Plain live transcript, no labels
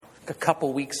a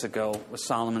couple weeks ago with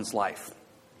Solomon's life.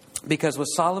 Because with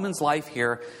Solomon's life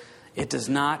here, it does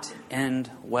not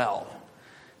end well.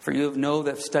 For you know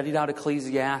that have studied out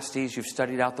Ecclesiastes, you've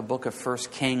studied out the book of 1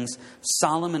 Kings.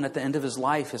 Solomon, at the end of his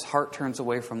life, his heart turns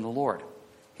away from the Lord.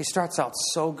 He starts out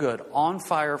so good, on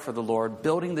fire for the Lord,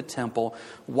 building the temple,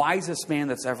 wisest man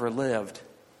that's ever lived.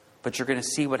 But you're going to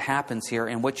see what happens here.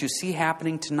 And what you see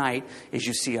happening tonight is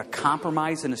you see a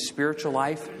compromise in his spiritual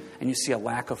life, and you see a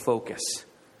lack of focus.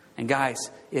 And guys,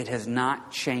 it has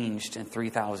not changed in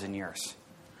 3,000 years.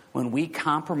 When we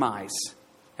compromise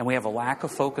and we have a lack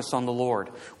of focus on the Lord,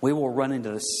 we will run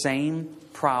into the same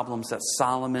problems that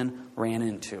Solomon ran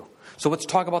into. So let's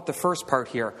talk about the first part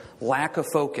here, lack of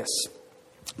focus.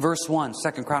 Verse 1,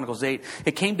 2 Chronicles 8,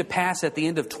 it came to pass at the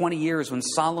end of 20 years when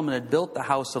Solomon had built the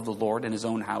house of the Lord in his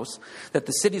own house, that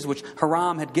the cities which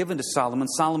Hiram had given to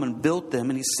Solomon built them,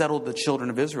 and he settled the children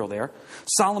of Israel there.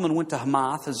 Solomon went to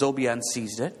Hamath, Zobiah, and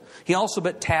seized it. He also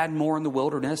built Tadmor in the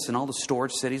wilderness and all the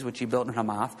storage cities which he built in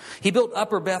Hamath. He built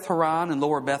Upper Beth Horon and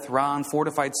Lower Beth Horon,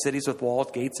 fortified cities with walls,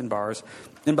 gates, and bars.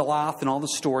 In Belath and all the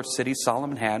storage cities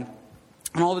Solomon had,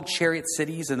 and all the chariot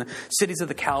cities and the cities of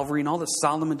the cavalry, and all that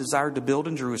Solomon desired to build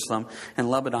in Jerusalem and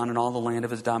Lebanon and all the land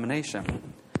of his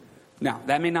domination. Now,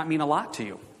 that may not mean a lot to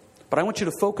you, but I want you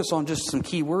to focus on just some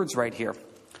key words right here.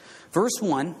 Verse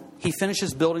 1, he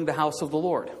finishes building the house of the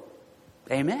Lord.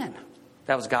 Amen.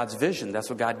 That was God's vision. That's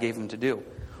what God gave him to do.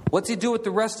 What's he do with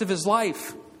the rest of his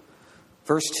life?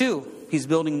 Verse 2, he's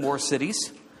building more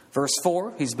cities. Verse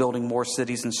 4, he's building more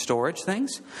cities and storage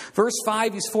things. Verse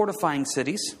 5, he's fortifying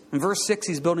cities. And verse 6,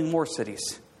 he's building more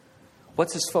cities.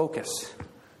 What's his focus?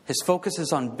 His focus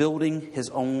is on building his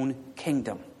own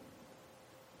kingdom.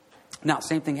 Now,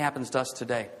 same thing happens to us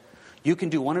today. You can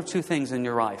do one of two things in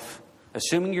your life.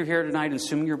 Assuming you're here tonight,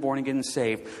 assuming you're born again and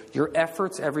saved, your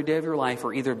efforts every day of your life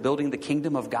are either building the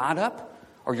kingdom of God up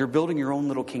or you're building your own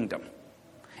little kingdom.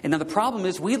 And now the problem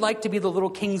is we like to be the little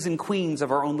kings and queens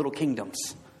of our own little kingdoms.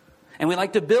 And we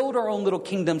like to build our own little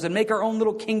kingdoms and make our own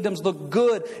little kingdoms look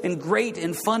good and great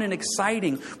and fun and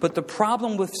exciting. But the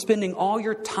problem with spending all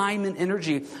your time and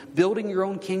energy building your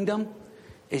own kingdom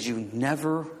is you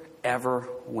never, ever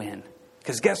win.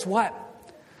 Because guess what?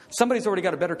 Somebody's already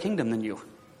got a better kingdom than you.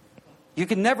 You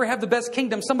can never have the best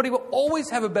kingdom. Somebody will always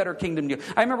have a better kingdom than you.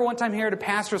 I remember one time here at a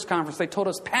pastor's conference, they told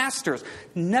us, pastors,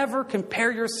 never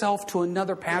compare yourself to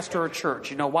another pastor or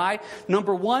church. You know why?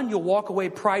 Number one, you'll walk away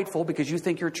prideful because you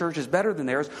think your church is better than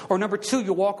theirs. Or number two,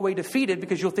 you'll walk away defeated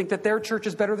because you'll think that their church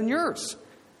is better than yours.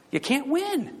 You can't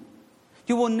win.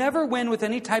 You will never win with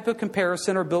any type of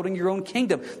comparison or building your own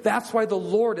kingdom. That's why the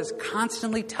Lord is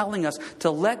constantly telling us to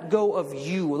let go of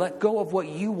you, let go of what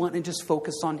you want and just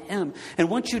focus on Him. And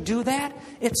once you do that,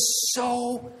 it's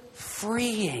so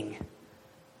freeing.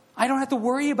 I don't have to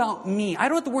worry about me. I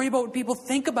don't have to worry about what people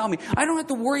think about me. I don't have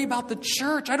to worry about the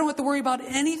church. I don't have to worry about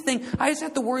anything. I just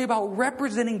have to worry about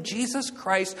representing Jesus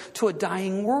Christ to a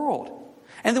dying world.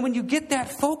 And then when you get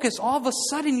that focus, all of a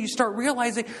sudden you start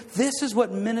realizing this is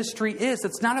what ministry is.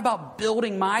 It's not about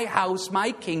building my house,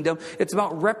 my kingdom. It's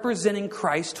about representing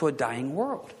Christ to a dying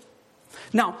world.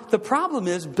 Now, the problem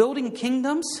is building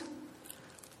kingdoms,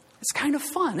 it's kind of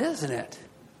fun, isn't it?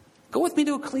 Go with me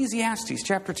to Ecclesiastes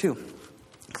chapter 2.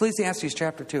 Ecclesiastes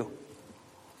chapter 2.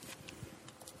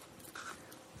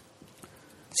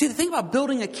 See, the thing about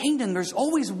building a kingdom, there's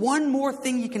always one more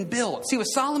thing you can build. See, with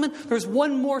Solomon, there's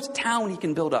one more town he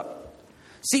can build up.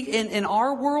 See, in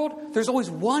our world, there's always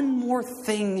one more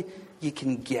thing you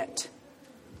can get.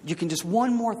 Just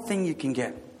one more thing you can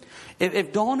get.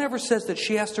 If Dawn ever says that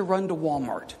she has to run to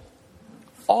Walmart,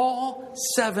 all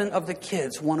 7 of the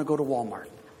kids want to go to Walmart.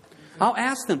 I'll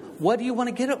ask them, what do you want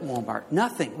to get at Walmart?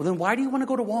 Nothing. Well, then why do you want to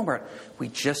go to Walmart? We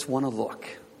just want to look.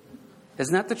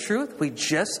 Isn't that the truth? We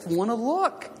just want to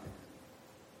look.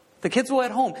 The kids will at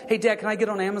home, hey, Dad, can I get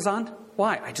on Amazon?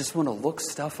 Why? I just want to look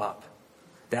stuff up.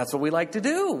 That's what we like to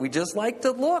do. We just like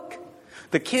to look.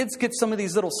 The kids get some of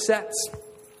these little sets,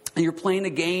 and you're playing a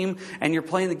game, and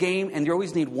you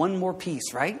always need one more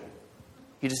piece, right?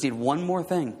 You just need one more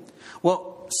thing.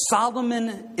 Well,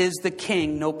 Solomon is the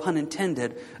king, no pun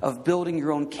intended, of building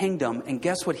your own kingdom. And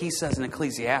guess what he says in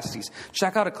Ecclesiastes?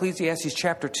 Check out Ecclesiastes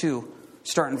chapter 2.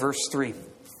 Start in verse 3.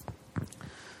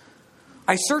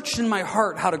 I searched in my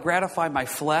heart how to gratify my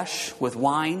flesh with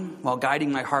wine, while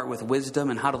guiding my heart with wisdom,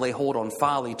 and how to lay hold on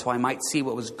folly, till I might see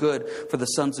what was good for the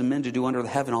sons of men to do under the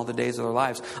heaven all the days of their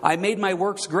lives. I made my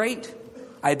works great.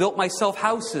 I built myself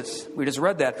houses. We just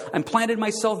read that. I planted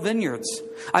myself vineyards.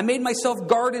 I made myself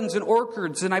gardens and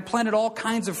orchards, and I planted all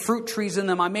kinds of fruit trees in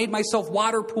them. I made myself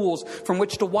water pools from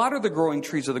which to water the growing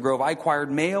trees of the grove. I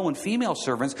acquired male and female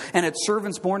servants and had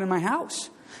servants born in my house.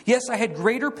 Yes, I had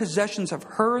greater possessions of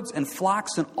herds and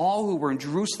flocks than all who were in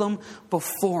Jerusalem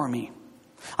before me.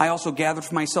 I also gathered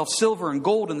for myself silver and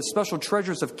gold and the special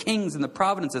treasures of kings and the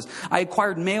provinces. I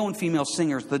acquired male and female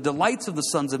singers, the delights of the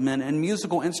sons of men, and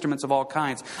musical instruments of all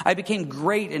kinds. I became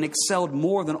great and excelled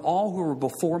more than all who were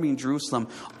before me in Jerusalem.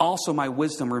 Also my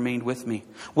wisdom remained with me.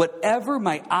 Whatever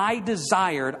my eye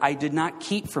desired, I did not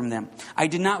keep from them. I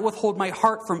did not withhold my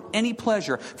heart from any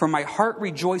pleasure, for my heart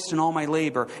rejoiced in all my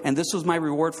labor, and this was my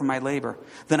reward for my labor.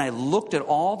 Then I looked at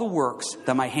all the works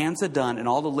that my hands had done and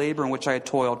all the labor in which I had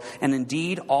toiled, and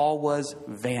indeed all was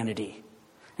vanity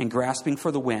and grasping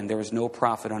for the wind. There is no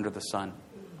profit under the sun.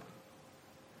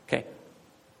 Okay.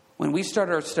 When we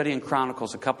started our study in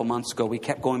Chronicles a couple months ago, we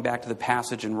kept going back to the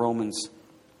passage in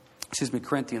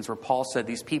Corinthians, where Paul said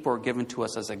these people are given to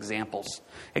us as examples.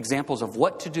 Examples of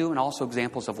what to do and also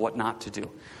examples of what not to do.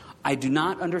 I do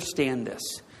not understand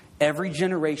this. Every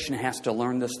generation has to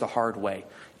learn this the hard way.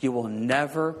 You will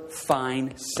never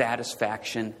find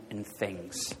satisfaction in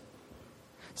things.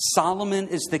 Solomon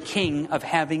is the king of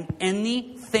having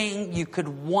anything you could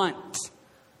want.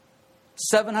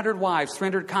 700 wives,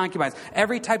 300 concubines,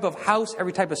 every type of house,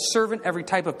 every type of servant, every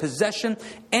type of possession,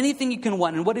 anything you can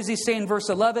want. And what does he say in verse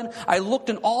 11? I looked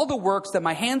in all the works that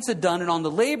my hands had done and on the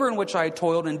labor in which I had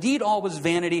toiled. Indeed, all was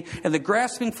vanity and the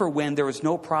grasping for wind. There was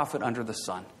no profit under the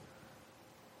sun.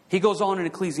 He goes on in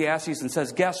Ecclesiastes and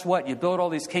says, guess what? You build all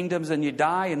these kingdoms and you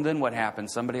die, and then what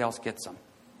happens? Somebody else gets them.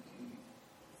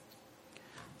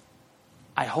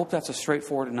 I hope that's a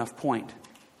straightforward enough point,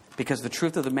 because the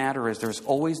truth of the matter is there's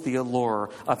always the allure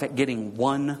of getting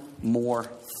one more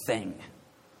thing.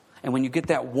 And when you get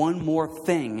that one more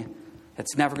thing,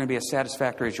 it's never going to be as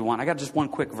satisfactory as you want. I got just one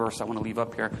quick verse I want to leave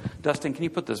up here. Dustin, can you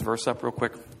put this verse up real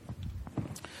quick?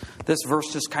 This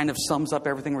verse just kind of sums up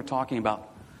everything we're talking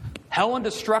about. Hell and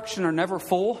destruction are never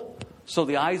full, so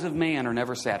the eyes of man are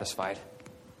never satisfied.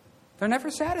 They're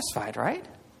never satisfied, right?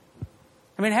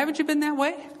 I mean, haven't you been that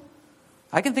way?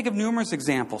 I can think of numerous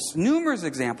examples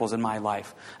in my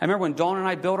life. I remember when Dawn and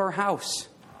I built our house,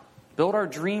 built our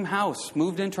dream house,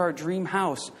 moved into our dream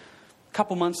house. A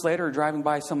couple months later, driving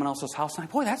by someone else's house, and I'm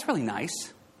like, boy, that's really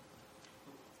nice.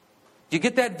 You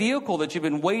get that vehicle that you've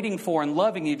been waiting for and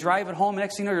loving, you drive it home,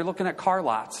 next thing you know, you're looking at car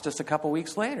lots just a couple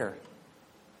weeks later.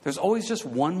 There's always just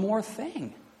one more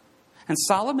thing. And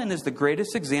Solomon is the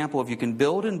greatest example of you can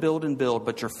build and build and build,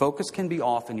 but your focus can be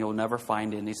off and you'll never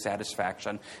find any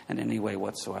satisfaction in any way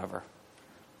whatsoever.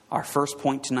 Our first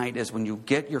point tonight is when you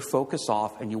get your focus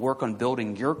off and you work on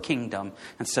building your kingdom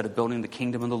instead of building the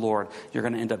kingdom of the Lord, you're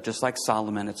going to end up just like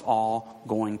Solomon. It's all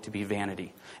going to be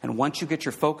vanity. And once you get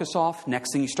your focus off,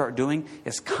 next thing you start doing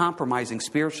is compromising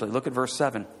spiritually. Look at verse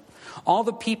 7. All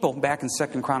the people, back in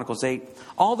 2 Chronicles 8,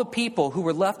 all the people who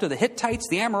were left of the Hittites,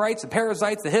 the Amorites, the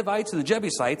Perizzites, the Hivites, and the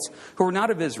Jebusites, who were not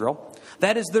of Israel,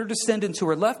 that is their descendants who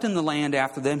were left in the land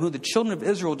after them, who the children of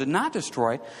Israel did not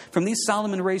destroy, from these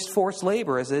Solomon raised forced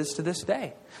labor as it is to this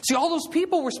day. See, all those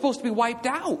people were supposed to be wiped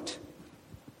out.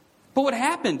 But what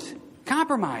happened?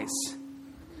 Compromise.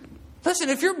 Listen,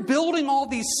 if you're building all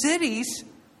these cities,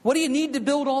 what do you need to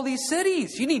build all these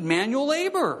cities? You need manual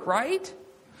labor, right?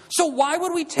 So why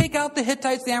would we take out the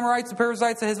Hittites, the Amorites, the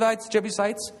Perizzites, the Hivites, the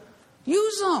Jebusites?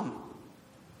 Use them.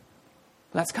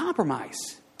 That's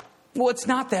compromise. Well, it's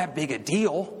not that big a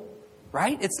deal,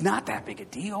 right? It's not that big a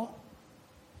deal.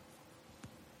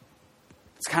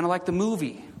 It's kind of like the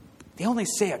movie. They only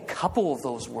say a couple of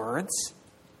those words.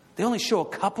 They only show a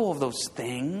couple of those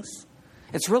things.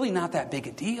 It's really not that big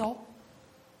a deal.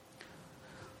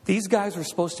 These guys were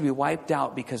supposed to be wiped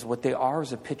out because what they are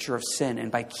is a picture of sin.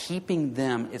 And by keeping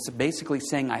them, it's basically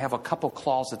saying I have a couple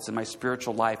closets in my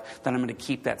spiritual life that I'm going to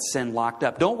keep that sin locked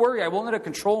up. Don't worry, I won't let it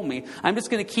control me. I'm just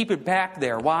going to keep it back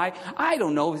there. Why? I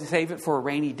don't know. Save it for a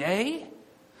rainy day.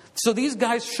 So these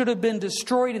guys should have been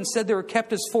destroyed. Instead, they were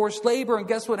kept as forced labor. And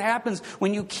guess what happens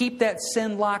when you keep that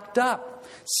sin locked up?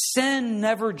 Sin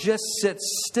never just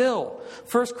sits still.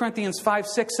 1 Corinthians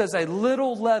 5:6 says, a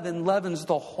little leaven leavens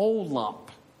the whole lump.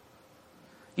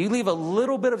 You leave a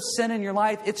little bit of sin in your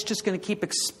life, it's just going to keep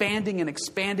expanding and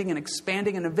expanding and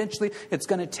expanding, and eventually it's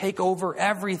going to take over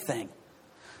everything.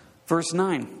 Verse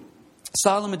 9.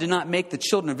 Solomon did not make the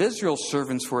children of Israel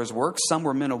servants for his work. Some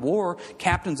were men of war,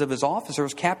 captains of his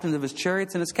officers, captains of his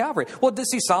chariots and his cavalry. Well,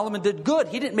 see, Solomon did good.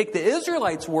 He didn't make the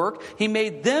Israelites work. He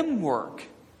made them work.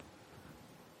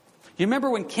 You remember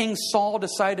when King Saul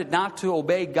decided not to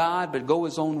obey God but go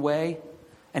his own way?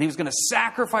 And he was going to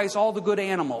sacrifice all the good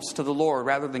animals to the Lord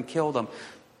rather than kill them.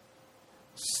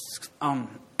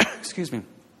 Excuse me.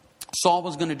 Saul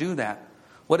was going to do that.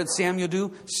 What did Samuel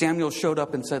do? Samuel showed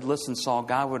up and said, listen, Saul,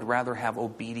 God would rather have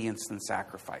obedience than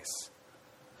sacrifice.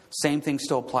 Same thing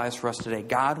still applies for us today.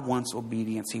 God wants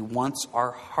obedience. He wants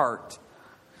our heart.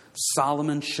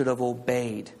 Solomon should have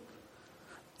obeyed.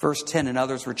 Verse 10, and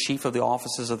others were chief of the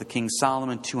offices of the king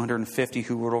Solomon, 250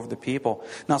 who ruled over the people.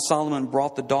 Now Solomon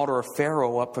brought the daughter of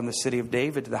Pharaoh up from the city of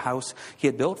David to the house he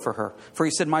had built for her. For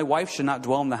he said, my wife should not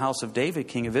dwell in the house of David,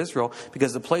 king of Israel,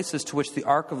 because the places to which the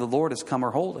ark of the Lord has come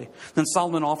are holy. Then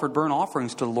Solomon offered burnt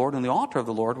offerings to the Lord on the altar of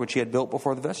the Lord, which he had built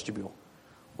before the vestibule.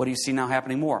 What do you see now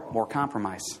happening more? More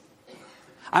compromise.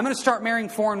 I'm going to start marrying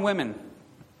foreign women.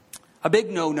 A big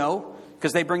no-no.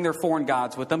 Because they bring their foreign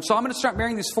gods with them. So I'm going to start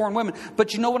marrying these foreign women.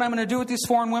 But you know what I'm going to do with these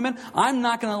foreign women? I'm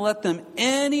not going to let them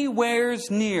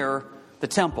anywheres near the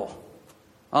temple.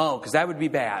 Oh, because that would be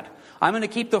bad. I'm going to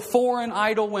keep the foreign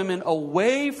idol women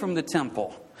away from the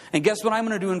temple. And guess what I'm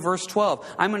going to do in verse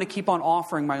 12? I'm going to keep on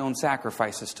offering my own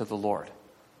sacrifices to the Lord.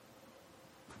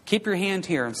 Keep your hand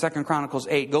here in 2 Chronicles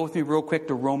 8. Go with me real quick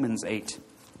to Romans 8.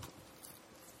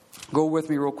 Go with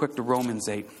me real quick to Romans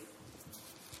 8.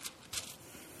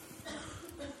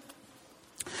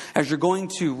 As you're going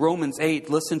to Romans 8,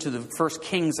 listen to the first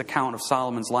King's account of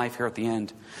Solomon's life here at the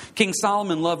end. King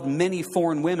Solomon loved many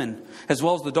foreign women, as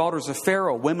well as the daughters of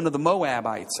Pharaoh, women of the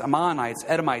Moabites, Ammonites,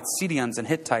 Edomites, Sidonians, and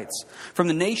Hittites, from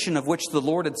the nation of which the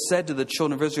Lord had said to the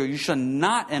children of Israel, you shall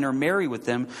not intermarry with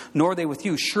them, nor they with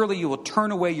you. Surely you will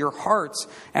turn away your hearts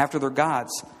after their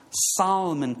gods.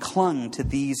 Solomon clung to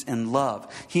these in love.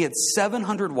 He had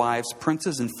 700 wives,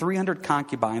 princes, and 300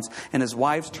 concubines, and his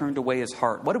wives turned away his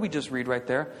heart. What did we just read right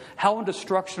there? Hell and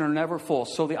destruction are never full,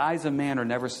 so the eyes of man are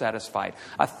never satisfied.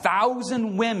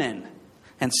 1,000 women,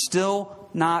 and still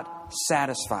not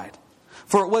satisfied.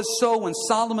 For it was so when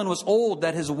Solomon was old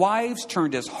that his wives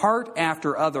turned his heart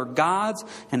after other gods,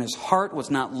 and his heart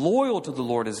was not loyal to the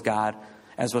Lord his God,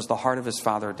 as was the heart of his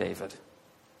father David.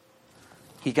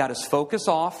 He got his focus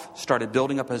off, started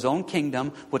building up his own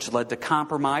kingdom, which led to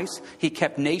compromise. He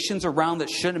kept nations around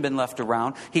that shouldn't have been left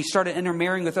around. He started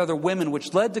intermarrying with other women,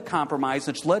 which led to compromise,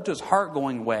 which led to his heart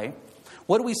going away.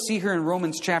 What do we see here in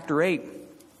Romans chapter 8?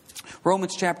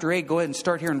 Romans chapter 8, go ahead and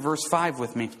start here in verse 5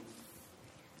 with me.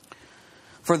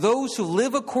 For those who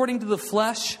live according to the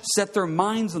flesh set their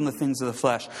minds on the things of the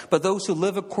flesh, but those who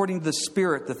live according to the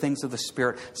Spirit, the things of the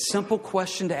Spirit. Simple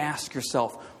question to ask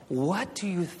yourself. What do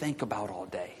you think about all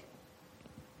day?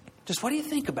 Just what do you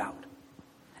think about?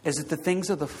 Is it the things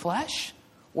of the flesh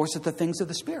or is it the things of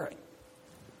the Spirit?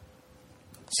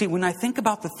 See, when I think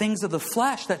about the things of the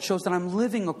flesh, that shows that I'm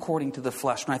living according to the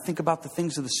flesh. When I think about the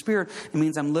things of the Spirit, it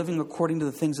means I'm living according to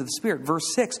the things of the Spirit.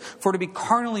 Verse 6, for to be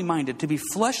carnally minded, to be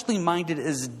fleshly minded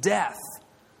is death,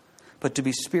 but to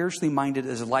be spiritually minded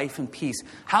is life and peace.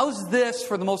 How's this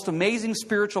for the most amazing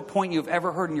spiritual point you've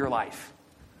ever heard in your life?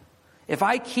 If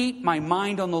I keep my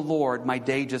mind on the Lord, my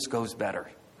day just goes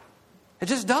better. It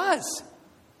just does.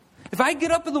 If I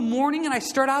get up in the morning and I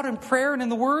start out in prayer and in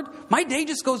the Word, my day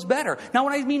just goes better. Now,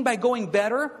 what I mean by going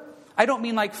better, I don't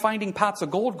mean like finding pots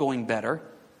of gold going better.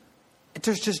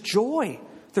 There's just joy.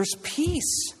 There's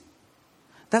peace.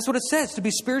 That's what it says. To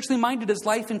be spiritually minded is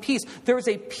life and peace. There is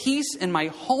a peace in my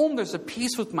home. There's a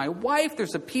peace with my wife.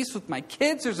 There's a peace with my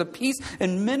kids. There's a peace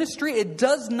in ministry. It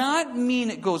does not mean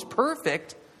it goes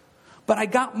perfect. But I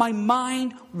got my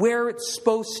mind where it's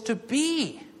supposed to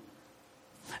be.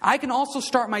 I can also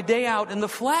start my day out in the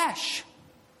flesh.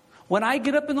 When I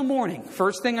get up in the morning,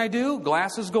 first thing I do,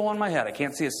 glasses go on my head. I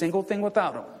can't see a single thing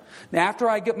without them. Now, after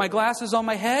I get my glasses on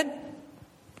my head,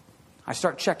 I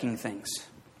start checking things.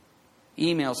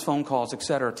 Emails, phone calls,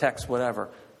 etc., texts, whatever.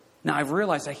 Now, I've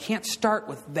realized I can't start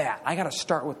with that. I got to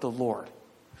start with the Lord.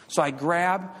 So I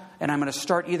grab, and I'm going to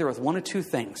start either with one of two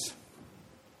things.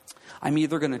 I'm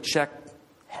either going to check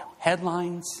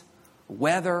headlines,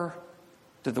 weather,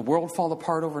 did the world fall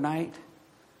apart overnight?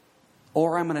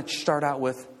 Or I'm going to start out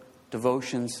with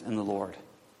devotions in the Lord.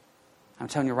 I'm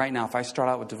telling you right now, if I start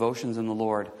out with devotions in the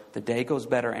Lord, the day goes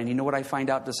better. And you know what I find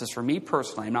out? This is for me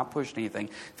personally. I'm not pushing anything.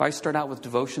 If I start out with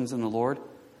devotions in the Lord,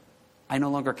 I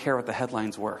no longer care what the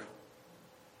headlines were.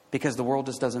 Because the world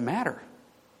just doesn't matter.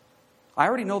 I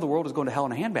already know the world is going to hell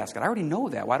in a handbasket. I already know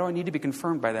that. Why do I need to be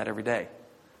confirmed by that every day?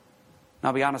 Now,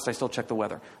 I'll be honest, I still check the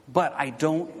weather. But I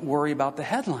don't worry about the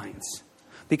headlines.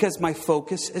 Because my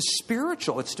focus is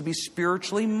spiritual. It's to be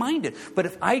spiritually minded. But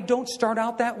if I don't start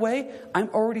out that way, I'm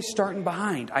already starting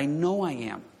behind. I know I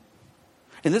am.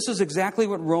 And this is exactly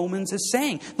what Romans is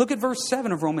saying. Look at verse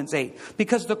 7 of Romans 8.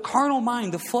 Because the carnal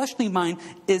mind, the fleshly mind,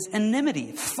 is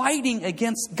enmity, fighting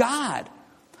against God.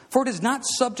 For it is not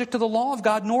subject to the law of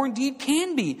God, nor indeed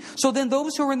can be. So then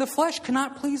those who are in the flesh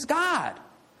cannot please God.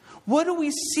 What do we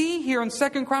see here in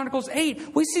 2 Chronicles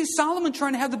 8? We see Solomon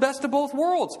trying to have the best of both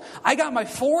worlds. I got my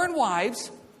foreign wives,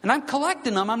 And I'm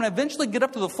collecting them. I'm going to eventually get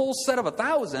up to the full set of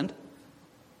 1,000.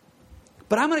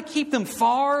 But I'm going to keep them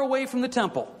far away from the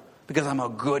temple because I'm a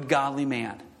good, godly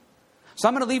man. So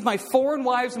I'm going to leave my foreign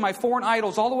wives and my foreign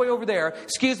idols all the way over there.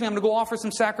 Excuse me, I'm going to go offer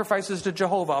some sacrifices to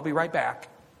Jehovah. I'll be right back.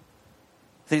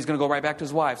 Then he's going to go right back to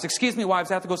his wives. Excuse me,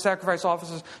 wives, I have to go sacrifice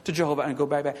offerings to Jehovah and go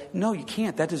right back. No, you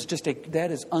can't. That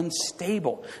is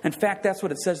unstable. In fact, that's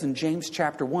what it says in James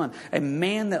chapter 1. A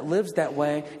man that lives that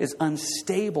way is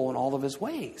unstable in all of his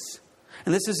ways.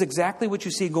 And this is exactly what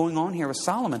you see going on here with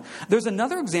Solomon. There's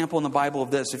another example in the Bible of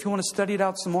this. If you want to study it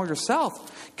out some more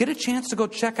yourself, get a chance to go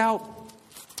check out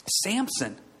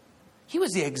Samson. He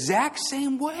was the exact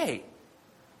same way.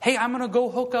 Hey, I'm going to go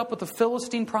hook up with a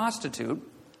Philistine prostitute,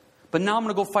 but now I'm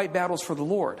going to go fight battles for the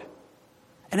Lord.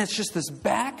 And it's just this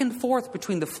back and forth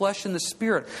between the flesh and the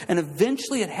spirit. And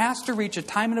eventually it has to reach a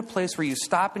time and a place where you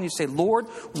stop and you say, Lord,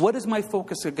 what is my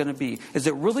focus going to be? Is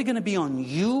it really going to be on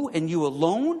you and you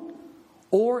alone?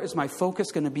 Or is my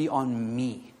focus going to be on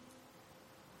me?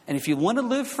 And if you want to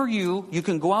live for you, you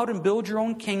can go out and build your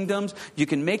own kingdoms. You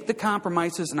can make the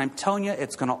compromises. And I'm telling you,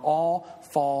 it's going to all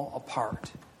fall apart.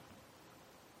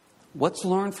 Let's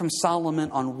learn from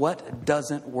Solomon on what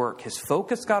doesn't work. His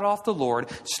focus got off the Lord,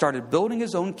 started building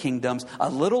his own kingdoms. A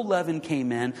little leaven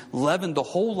came in, leavened the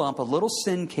whole lump. A little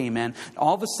sin came in.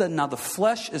 All of a sudden, now the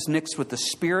flesh is mixed with the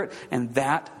spirit, and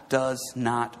that does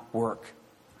not work.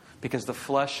 Because the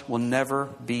flesh will never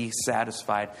be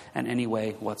satisfied in any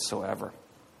way whatsoever.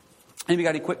 Anybody got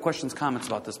any quick questions, comments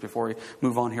about this before we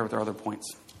move on here with our other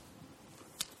points?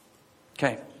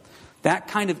 Okay. That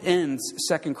kind of ends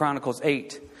 2 Chronicles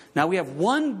 8. Now we have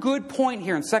one good point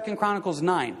here in 2 Chronicles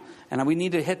 9. And we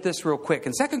need to hit this real quick.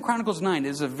 In 2 Chronicles 9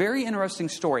 is a very interesting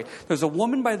story. There's a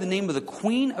woman by the name of the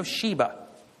Queen of Sheba.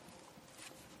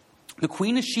 The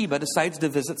Queen of Sheba decides to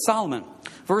visit Solomon.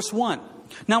 Verse 1.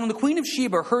 Now when the Queen of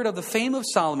Sheba heard of the fame of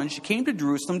Solomon, she came to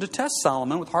Jerusalem to test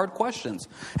Solomon with hard questions.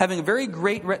 Having a very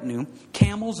great retinue,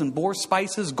 camels and bore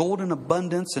spices, gold in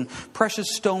abundance, and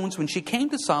precious stones, when she came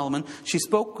to Solomon, she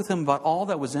spoke with him about all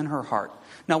that was in her heart.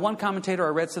 Now one commentator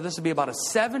I read said this would be about a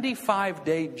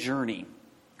 75-day journey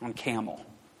on camel.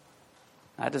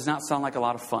 That does not sound like a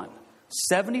lot of fun.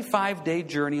 75-day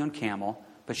journey on camel,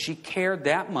 but she cared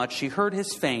that much. She heard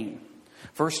his fame.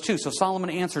 Verse 2, so Solomon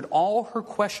answered all her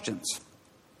questions.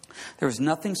 There was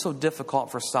nothing so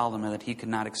difficult for Solomon that he could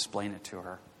not explain it to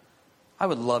her. I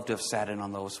would love to have sat in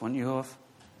on those, wouldn't you have?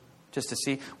 Just to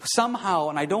see. Somehow,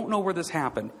 and I don't know where this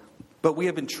happened, but we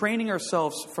have been training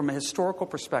ourselves from a historical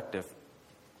perspective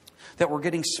that we're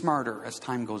getting smarter as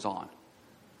time goes on.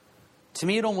 To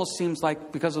me, it almost seems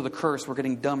like because of the curse, we're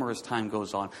getting dumber as time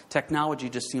goes on. Technology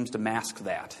just seems to mask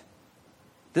that.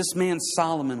 This man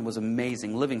Solomon was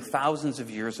amazing, living thousands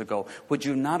of years ago. Would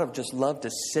you not have just loved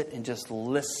to sit and just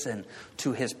listen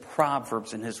to his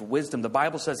proverbs and his wisdom? The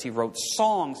Bible says he wrote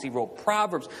songs, he wrote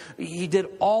proverbs. He did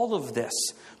all of this.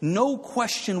 No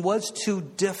question was too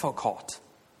difficult.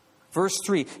 Verse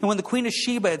 3, and when the Queen of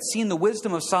Sheba had seen the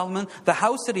wisdom of Solomon, the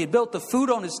house that he had built, the food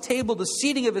on his table, the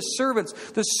seating of his servants,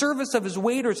 the service of his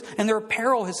waiters and their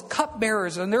apparel, his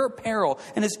cupbearers and their apparel,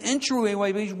 and his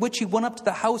entryway by which he went up to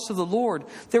the house of the Lord,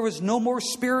 there was no more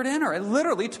spirit in her. It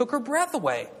literally took her breath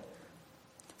away.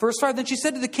 Verse 5, then she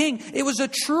said to the king, it was a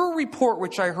true report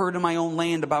which I heard in my own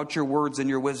land about your words and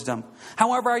your wisdom.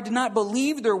 However, I did not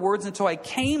believe their words until I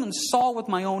came and saw with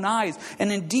my own eyes.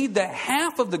 And indeed, the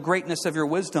half of the greatness of your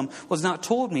wisdom was not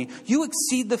told me. You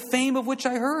exceed the fame of which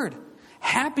I heard.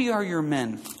 Happy are your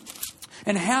men,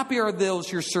 and happy are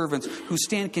those your servants who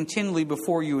stand continually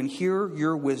before you and hear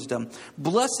your wisdom.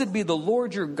 Blessed be the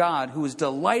Lord your God, who is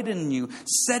delighted in you,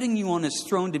 setting you on his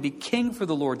throne to be king for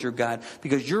the Lord your God,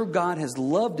 because your God has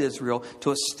loved Israel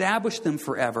to establish them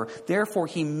forever. Therefore,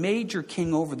 he made your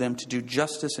king over them to do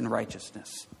justice and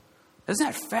righteousness. Isn't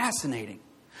that fascinating?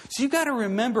 So you've got to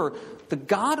remember, the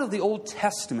God of the Old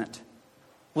Testament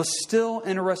was still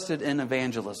interested in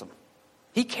evangelism.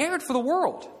 He cared for the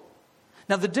world.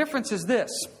 Now, the difference is this.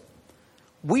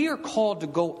 We are called to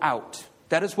go out.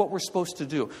 That is what we're supposed to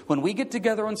do. When we get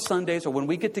together on Sundays or when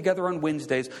we get together on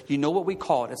Wednesdays, you know what we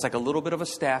call it. It's like a little bit of a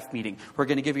staff meeting. We're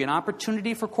going to give you an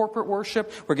opportunity for corporate worship.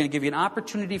 We're going to give you an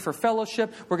opportunity for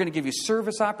fellowship. We're going to give you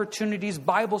service opportunities,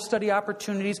 Bible study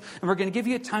opportunities. And we're going to give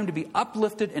you a time to be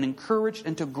uplifted and encouraged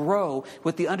and to grow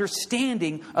with the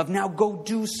understanding of now go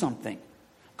do something.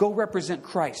 Go represent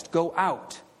Christ. Go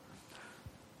out.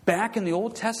 Back in the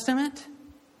Old Testament,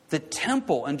 the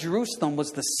temple in Jerusalem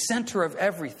was the center of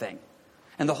everything.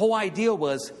 And the whole idea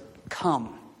was,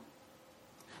 come.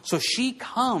 So she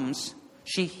comes,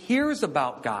 she hears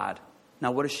about God.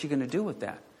 Now what is she going to do with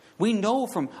that? We know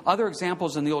from other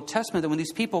examples in the Old Testament that when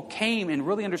these people came and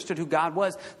really understood who God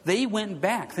was, they went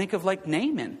back. Think of like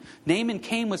Naaman. Naaman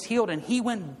came, was healed, and he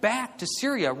went back to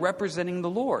Syria representing the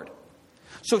Lord.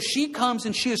 So she comes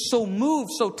and she is so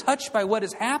moved, so touched by what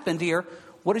has happened here.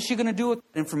 What is she going to do with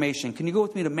that information? Can you go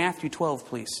with me to Matthew 12,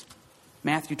 please?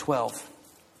 Matthew 12.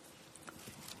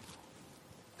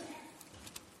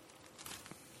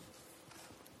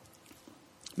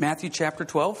 Matthew chapter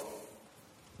 12.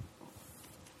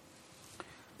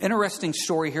 Interesting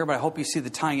story here, but I hope you see the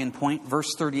tie-in point.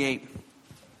 Verse 38.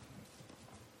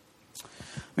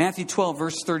 Matthew 12,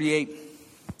 verse 38.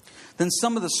 Then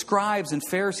some of the scribes and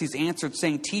Pharisees answered,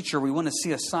 saying, Teacher, we want to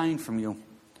see a sign from you.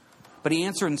 But he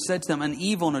answered and said to them, An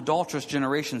evil and adulterous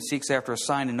generation seeks after a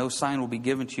sign, and no sign will be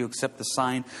given to you except the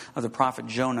sign of the prophet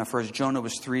Jonah. For as Jonah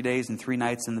was 3 days and 3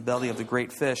 nights in the belly of the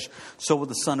great fish, so will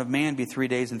the Son of Man be 3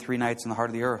 days and 3 nights in the heart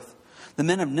of the earth. The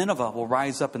men of Nineveh will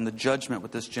rise up in the judgment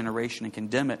with this generation and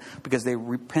condemn it, because they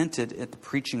repented at the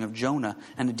preaching of Jonah,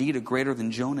 and indeed a greater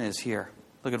than Jonah is here.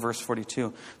 Look at verse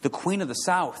 42. The queen of the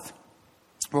south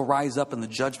will rise up in the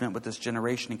judgment with this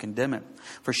generation and condemn it.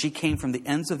 For she came from the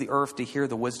ends of the earth to hear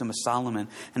the wisdom of Solomon,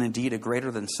 and indeed a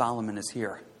greater than Solomon is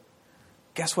here.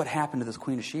 Guess what happened to this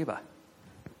Queen of Sheba?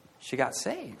 She got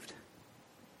saved.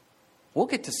 We'll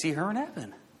get to see her in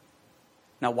heaven.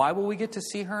 Now, why will we get to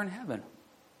see her in heaven?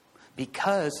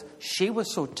 Because she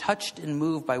was so touched and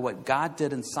moved by what God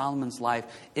did in Solomon's life,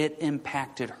 it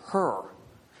impacted her.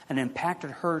 And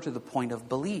impacted her to the point of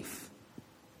belief.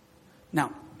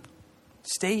 Now,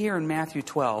 stay here in Matthew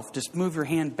 12. Just move your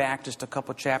hand back just a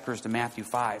couple chapters to Matthew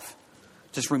 5.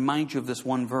 Just remind you of this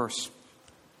one verse.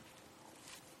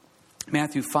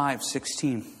 Matthew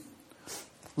 5:16.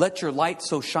 Let your light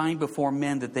so shine before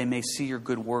men that they may see your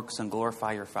good works and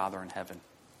glorify your Father in heaven.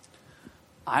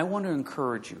 I want to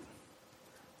encourage you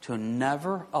to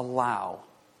never allow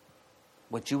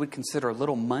what you would consider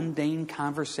little mundane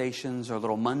conversations or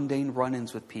little mundane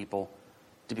run-ins with people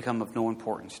to become of no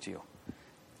importance to you.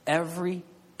 Every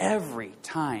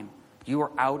time you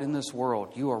are out in this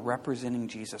world, you are representing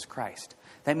Jesus Christ.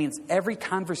 That means every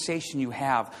conversation you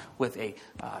have with a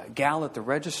gal at the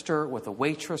register, with a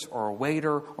waitress or a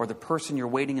waiter, or the person you're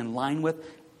waiting in line with,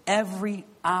 every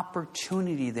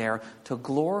opportunity there to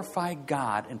glorify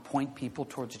God and point people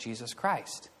towards Jesus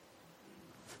Christ.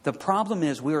 The problem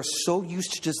is we are so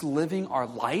used to just living our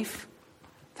life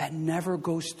that never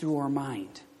goes through our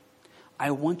mind.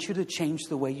 I want you to change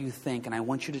the way you think, and I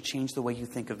want you to change the way you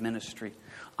think of ministry.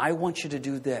 I want you to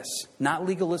do this, not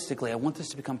legalistically. I want this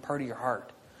to become part of your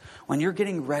heart. When you're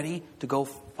getting ready to go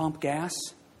pump gas,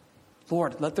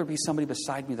 Lord, let there be somebody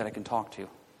beside me that I can talk to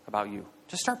about you.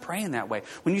 Just start praying that way.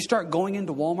 When you start going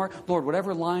into Walmart, Lord,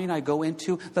 whatever line I go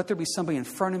into, let there be somebody in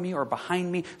front of me or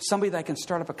behind me, somebody that I can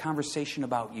start up a conversation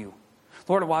about you.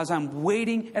 Lord, while I'm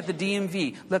waiting at the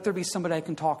DMV, let there be somebody I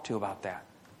can talk to about that.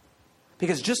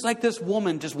 Because just like this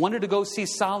woman just wanted to go see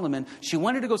Solomon, she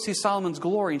wanted to go see Solomon's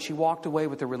glory, and she walked away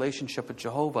with a relationship with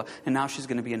Jehovah, and now she's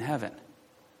going to be in heaven.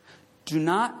 Do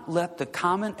not let the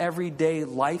common everyday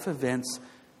life events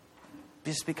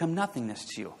just become nothingness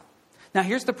to you. Now,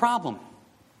 here's the problem.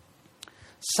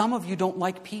 Some of you don't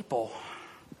like people,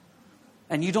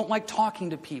 and you don't like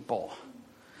talking to people.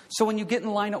 So when you get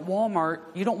in line at Walmart,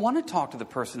 you don't want to talk to the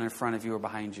person in front of you or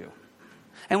behind you.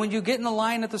 And when you get in the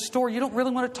line at the store, you don't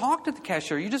really want to talk to the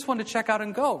cashier. You just want to check out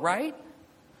and go, right?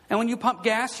 And when you pump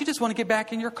gas, you just want to get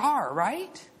back in your car,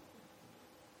 right?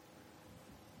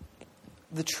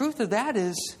 The truth of that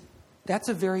is, that's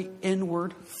a very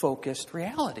inward-focused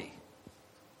reality.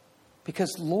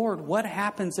 Because, Lord, what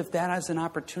happens if that has an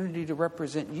opportunity to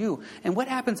represent you? And what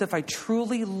happens if I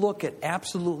truly look at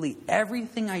absolutely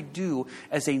everything I do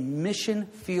as a mission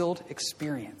field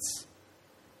experience?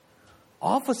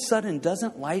 All of a sudden,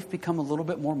 doesn't life become a little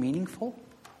bit more meaningful?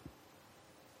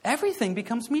 Everything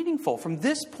becomes meaningful. From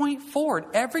this point forward,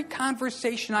 every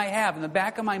conversation I have in the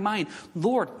back of my mind,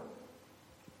 Lord,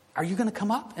 are you going to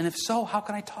come up? And if so, how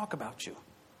can I talk about you?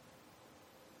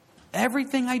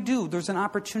 Everything I do, there's an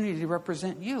opportunity to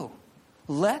represent you.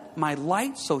 Let my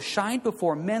light so shine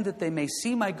before men that they may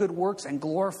see my good works and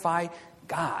glorify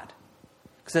God.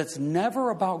 Because it's never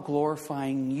about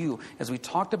glorifying you. As we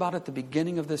talked about at the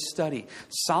beginning of this study,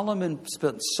 Solomon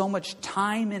spent so much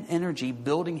time and energy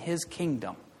building his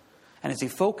kingdom. And as he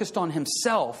focused on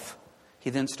himself,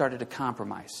 he then started to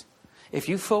compromise. If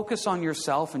you focus on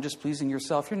yourself and just pleasing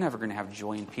yourself, you're never going to have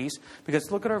joy and peace. Because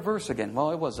look at our verse again.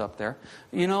 Well, it was up there.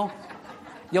 You know,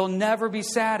 you'll never be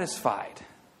satisfied.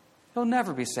 You'll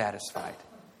never be satisfied.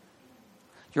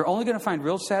 You're only going to find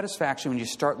real satisfaction when you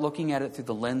start looking at it through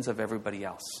the lens of everybody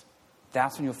else.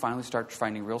 That's when you'll finally start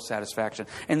finding real satisfaction.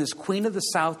 And this queen of the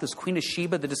south, this queen of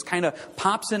Sheba that just kind of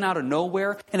pops in out of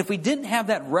nowhere. And if we didn't have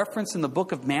that reference in the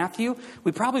book of Matthew,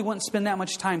 we probably wouldn't spend that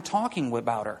much time talking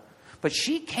about her. But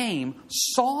she came,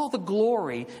 saw the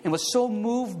glory, and was so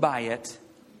moved by it.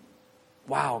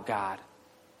 Wow, God,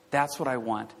 that's what I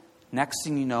want. Next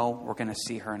thing you know, we're going to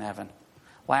see her in heaven.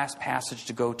 Last passage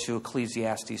to go to,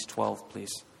 Ecclesiastes 12,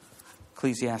 please.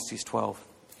 Ecclesiastes 12.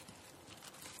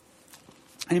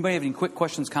 Anybody have any quick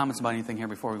questions, comments about anything here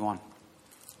before we go on?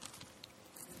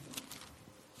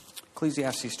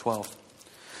 Ecclesiastes 12.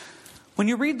 When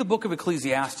you read the book of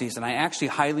Ecclesiastes, and I actually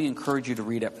highly encourage you to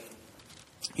read it,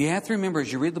 you have to remember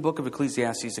as you read the book of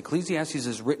Ecclesiastes, Ecclesiastes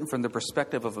is written from the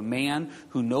perspective of a man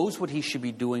who knows what he should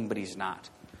be doing, but he's not.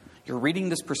 You're reading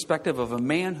this perspective of a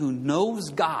man who knows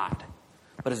God,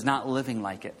 but is not living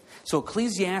like it. So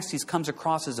Ecclesiastes comes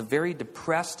across as a very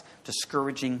depressed,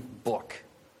 discouraging book.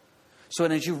 So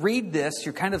as you read this,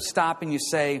 you're kind of stopping, you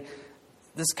say,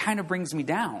 this kind of brings me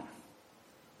down.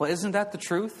 Well, isn't that the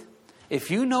truth?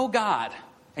 If you know God,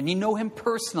 and you know Him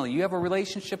personally, you have a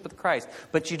relationship with Christ,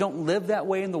 but you don't live that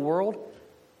way in the world,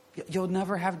 you'll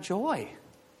never have joy.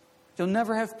 You'll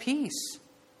never have peace.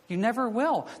 You never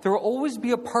will. There will always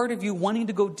be a part of you wanting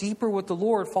to go deeper with the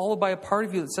Lord, followed by a part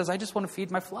of you that says, I just want to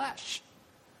feed my flesh.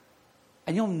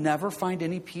 And you'll never find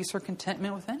any peace or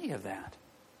contentment with any of that.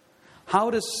 How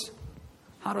does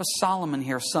Solomon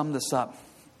here sum this up?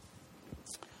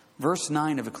 Verse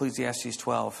 9 of Ecclesiastes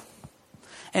 12.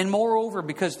 And moreover,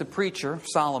 because the preacher,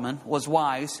 Solomon, was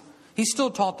wise, he still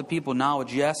taught the people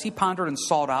knowledge. Yes, he pondered and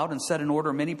sought out and set in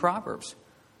order many proverbs.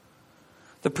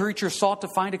 The preacher sought to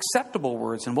find acceptable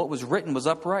words, and what was written was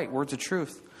upright, words of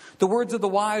truth. The words of the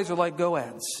wise are like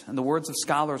goads, and the words of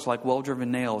scholars like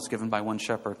well-driven nails given by one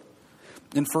shepherd.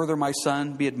 And further, my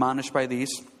son, be admonished by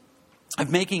these. Of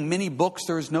making many books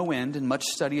there is no end, and much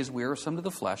study is wearisome to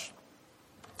the flesh.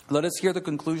 Let us hear the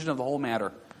conclusion of the whole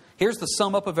matter. Here's the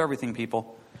sum up of everything,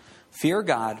 people. Fear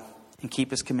God and keep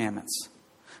His commandments.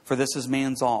 For this is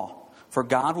man's all. For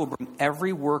God will bring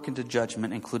every work into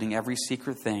judgment, including every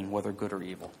secret thing, whether good or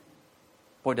evil.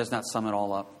 Boy, doesn't that sum it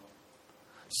all up?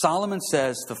 Solomon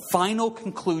says, the final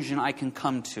conclusion I can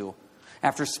come to,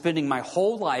 after spending my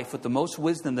whole life with the most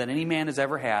wisdom that any man has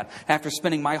ever had, after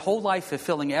spending my whole life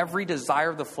fulfilling every desire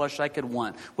of the flesh I could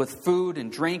want, with food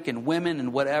and drink and women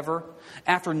and whatever,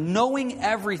 after knowing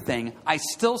everything, I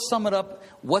still sum it up.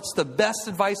 What's the best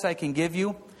advice I can give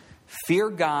you? Fear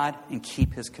God and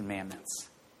keep His commandments.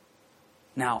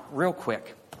 Now, real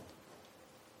quick,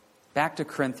 back to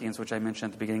Corinthians, which I mentioned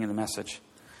at the beginning of the message.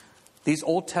 These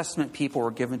Old Testament people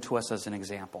were given to us as an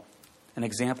example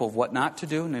of what not to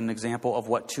do and an example of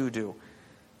what to do.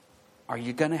 Are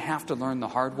you going to have to learn the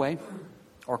hard way?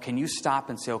 Or can you stop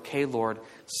and say, okay, Lord,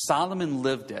 Solomon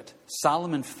lived it.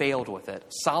 Solomon failed with it.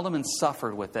 Solomon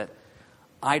suffered with it.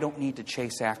 I don't need to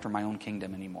chase after my own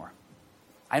kingdom anymore.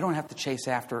 I don't have to chase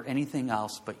after anything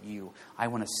else but you. I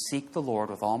want to seek the Lord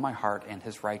with all my heart and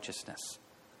His righteousness.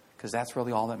 Because that's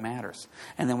really all that matters.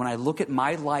 And then when I look at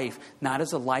my life, not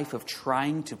as a life of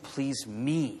trying to please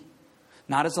me,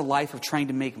 not as a life of trying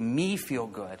to make me feel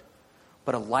good,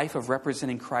 but a life of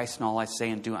representing Christ in all I say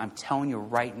and do. I'm telling you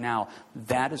right now,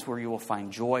 that is where you will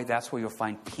find joy. That's where you'll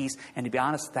find peace. And to be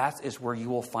honest, that is where you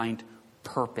will find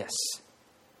purpose.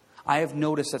 I have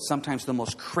noticed that sometimes the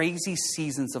most crazy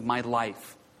seasons of my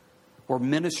life, where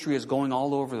ministry is going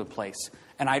all over the place,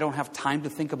 and I don't have time to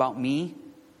think about me,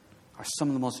 are some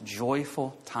of the most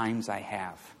joyful times I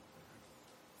have.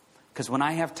 Because when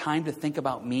I have time to think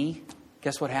about me,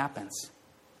 guess what happens?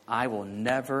 I will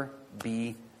never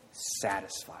be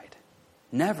satisfied.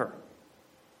 Never.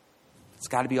 It's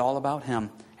got to be all about Him,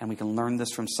 and we can learn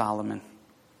this from Solomon.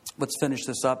 Let's finish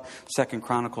this up. 2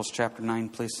 Chronicles chapter 9,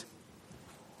 please.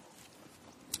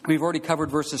 We've already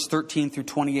covered verses 13 through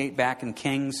 28 back in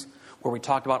Kings, where we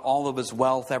talked about all of his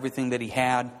wealth, everything that he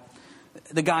had.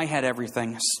 The guy had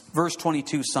everything. Verse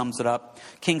 22 sums it up.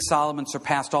 King Solomon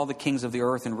surpassed all the kings of the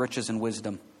earth in riches and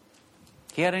wisdom.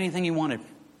 He had anything he wanted.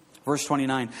 Verse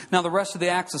 29. Now the rest of the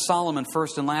acts of Solomon,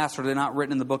 first and last, are they not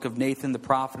written in the book of Nathan the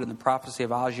prophet and the prophecy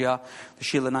of Ahijah the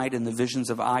Shilonite and the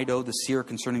visions of Iddo the seer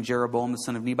concerning Jeroboam the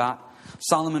son of Nebat?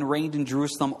 Solomon reigned in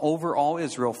Jerusalem over all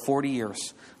Israel 40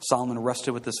 years. Solomon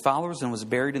rested with his followers and was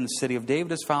buried in the city of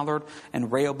David his father,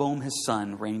 and Rehoboam his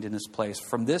son reigned in his place.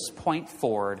 From this point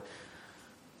forward,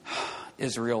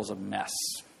 Israel's a mess.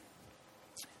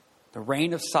 The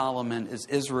reign of Solomon is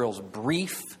Israel's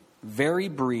brief, very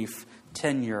brief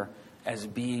tenure as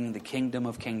being the kingdom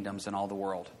of kingdoms in all the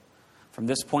world. From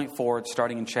this point forward,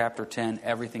 starting in chapter 10,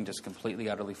 everything just completely,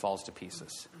 utterly falls to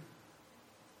pieces.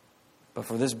 But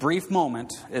for this brief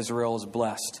moment, Israel is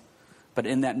blessed. But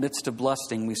in that midst of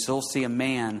blusting, we still see a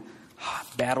man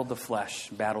battled the flesh,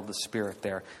 battled the spirit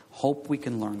there. Hope we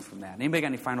can learn from that. Anybody got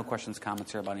any final questions,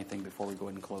 comments here about anything before we go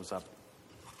ahead and close up?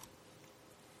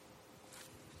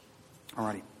 All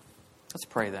righty. Let's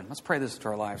pray then. Let's pray this into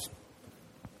our lives.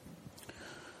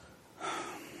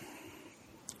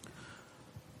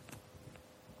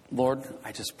 Lord,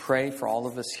 I just pray for all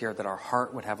of us here that our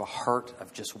heart would have a heart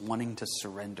of just wanting to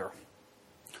surrender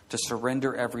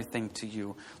everything to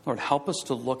you. Lord, help us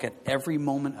to look at every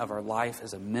moment of our life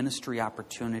as a ministry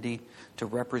opportunity to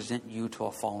represent you to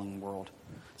a fallen world.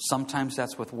 Sometimes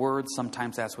that's with words,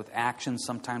 sometimes that's with actions,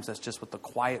 sometimes that's just with the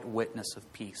quiet witness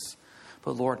of peace.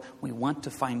 But Lord, we want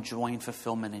to find joy and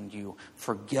fulfillment in you.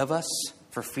 Forgive us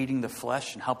for feeding the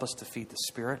flesh and help us to feed the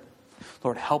spirit.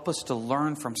 Lord, help us to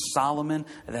learn from Solomon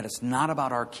that it's not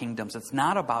about our kingdoms. It's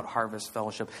not about Harvest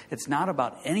Fellowship. It's not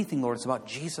about anything, Lord. It's about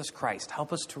Jesus Christ.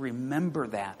 Help us to remember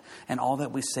that and all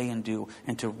that we say and do,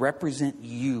 and to represent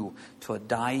you to a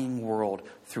dying world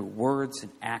through words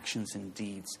and actions and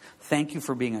deeds. Thank you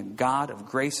for being a God of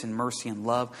grace and mercy and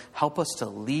love. Help us to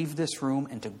leave this room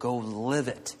and to go live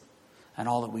it and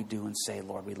all that we do and say,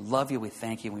 Lord. We love you, we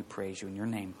thank you, and we praise you. In your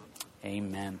name,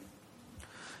 amen.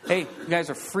 Hey, you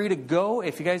guys are free to go.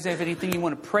 If you guys have anything you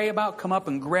want to pray about, come up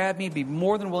and grab me. Be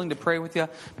more than willing to pray with you.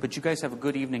 But you guys have a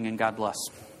good evening and God bless.